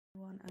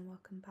and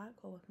welcome back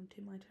or welcome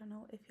to my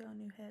channel. If you're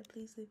new here,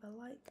 please leave a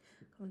like,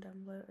 comment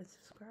down below and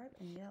subscribe,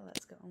 and yeah,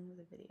 let's get on with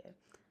the video.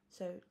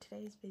 So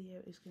today's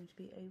video is going to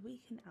be a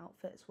week in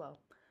outfits, well,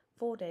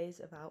 4 days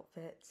of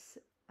outfits,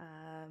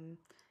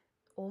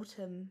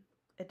 autumn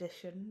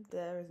edition.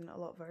 There isn't a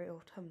lot very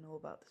autumnal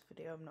about this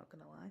video, I'm not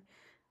gonna lie,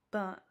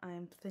 but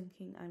I'm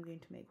thinking I'm going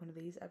to make one of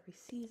these every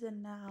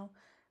season now,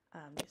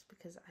 just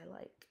because I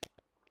like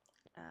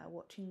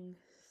watching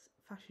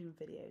fashion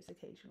videos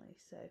occasionally.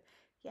 So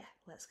yeah,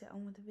 let's get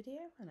on with the video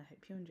and I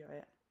hope you enjoy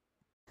it.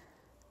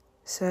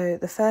 So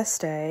the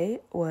first day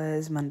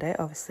was Monday,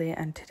 obviously,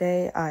 and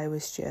today I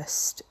was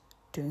just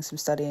doing some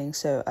studying.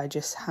 So I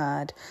just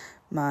had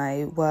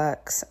my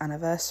work's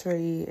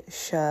anniversary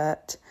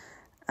shirt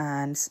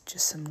and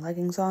just some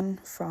leggings on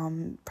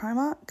from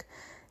Primark.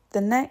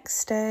 The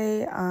next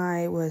day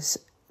I was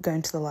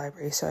going to the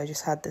library, so I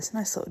just had this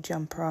nice little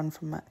jumper on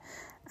from my,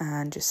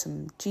 and just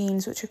some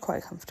jeans, which are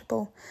quite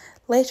comfortable.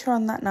 Later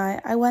on that night,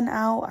 I went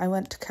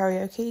to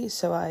karaoke,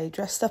 so I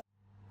dressed up.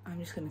 I'm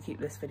just going to keep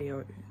this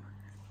video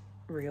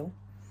real.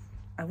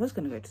 I was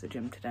going to go to the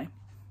gym today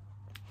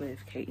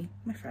with Katie,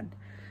 my friend,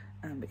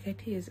 but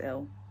Katie is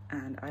ill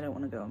and I don't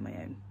want to go on my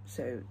own.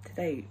 So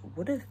today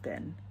would have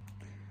been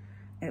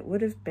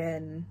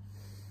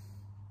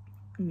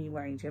me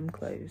wearing gym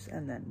clothes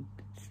and then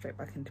straight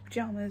back into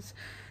pyjamas.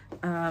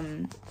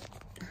 I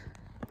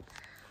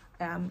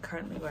am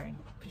currently wearing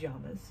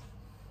pyjamas.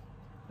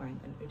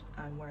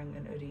 I'm wearing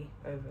an hoodie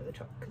over the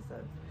top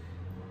because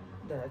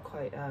they're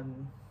quite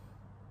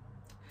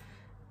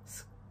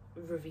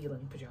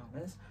revealing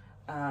pyjamas,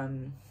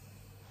 and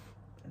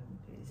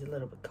it's a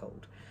little bit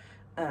cold.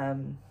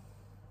 But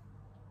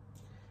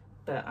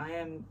I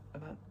am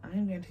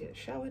going to get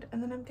showered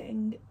and then I'm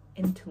getting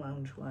into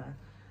loungewear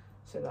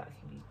so that I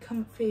can be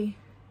comfy,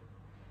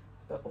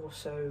 but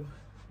also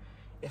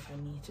if I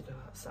need to go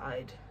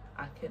outside,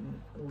 I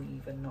can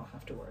leave and not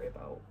have to worry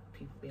about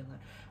people being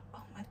like,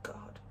 oh my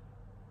god,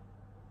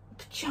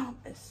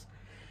 pajamas.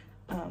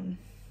 I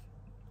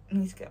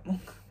need to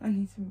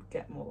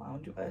get more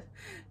loungewear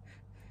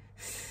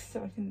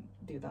so I can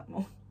do that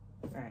more.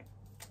 Right,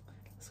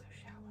 let's go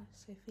shower.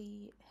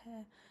 Sophie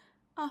here.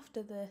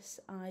 After this,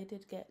 I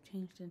did get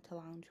changed into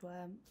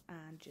loungewear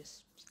and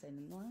just stayed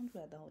in the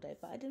loungewear the whole day,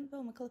 but I didn't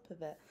film a clip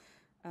of it.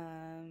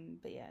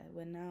 But yeah,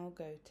 we'll now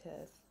go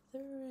to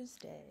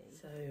Thursday.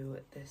 So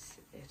it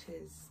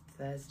is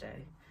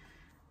Thursday.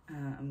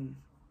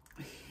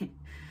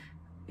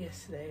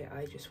 Yesterday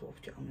I just wore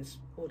pyjamas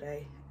all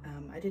day.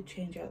 I did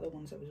change out the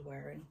ones I was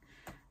wearing.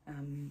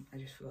 I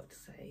just forgot to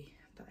say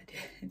that I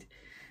did.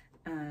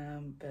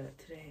 But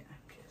today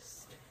I'm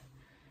just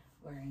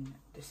wearing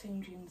the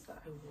same jeans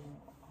that I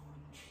wore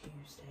on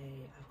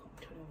Tuesday. I've got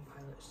my 21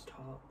 Pilots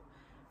top.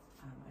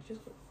 I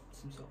just got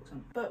some socks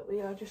on. But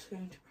we are just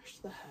going to brush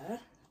the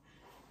hair.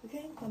 The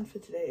game plan for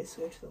today is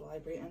to go to the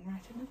library and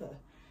write another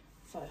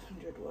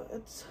 500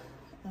 words.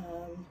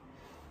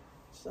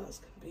 So that's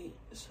going to be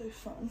so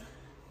fun.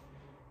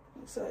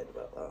 I'm excited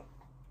about that.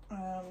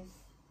 I'm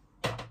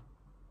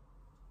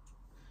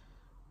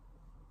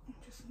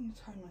just going to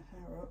tie my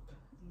hair up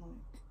in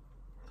like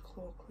a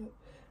claw clip.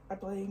 I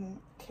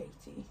blame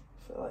Katie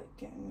for like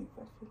getting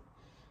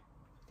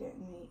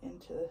me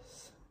into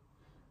this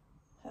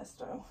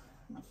hairstyle.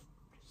 And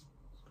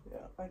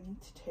I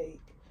need to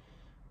take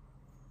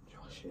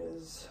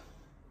Josh's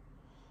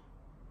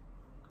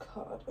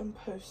card and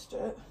post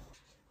it.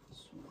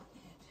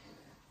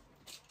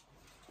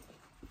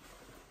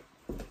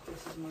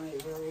 This is my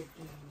royal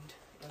bloomed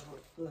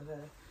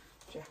leather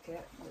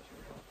jacket, which we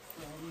got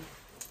from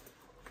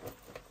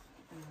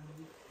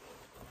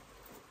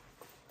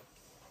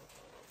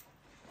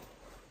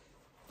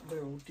the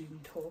Royal Doom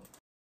tour.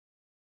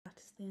 That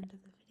is the end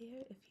of the video.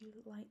 If you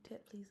liked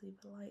it, please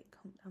leave a like,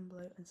 comment down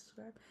below and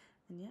subscribe.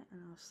 And yeah,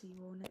 and I'll see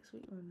you all next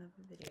week with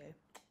another video.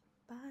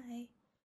 Bye!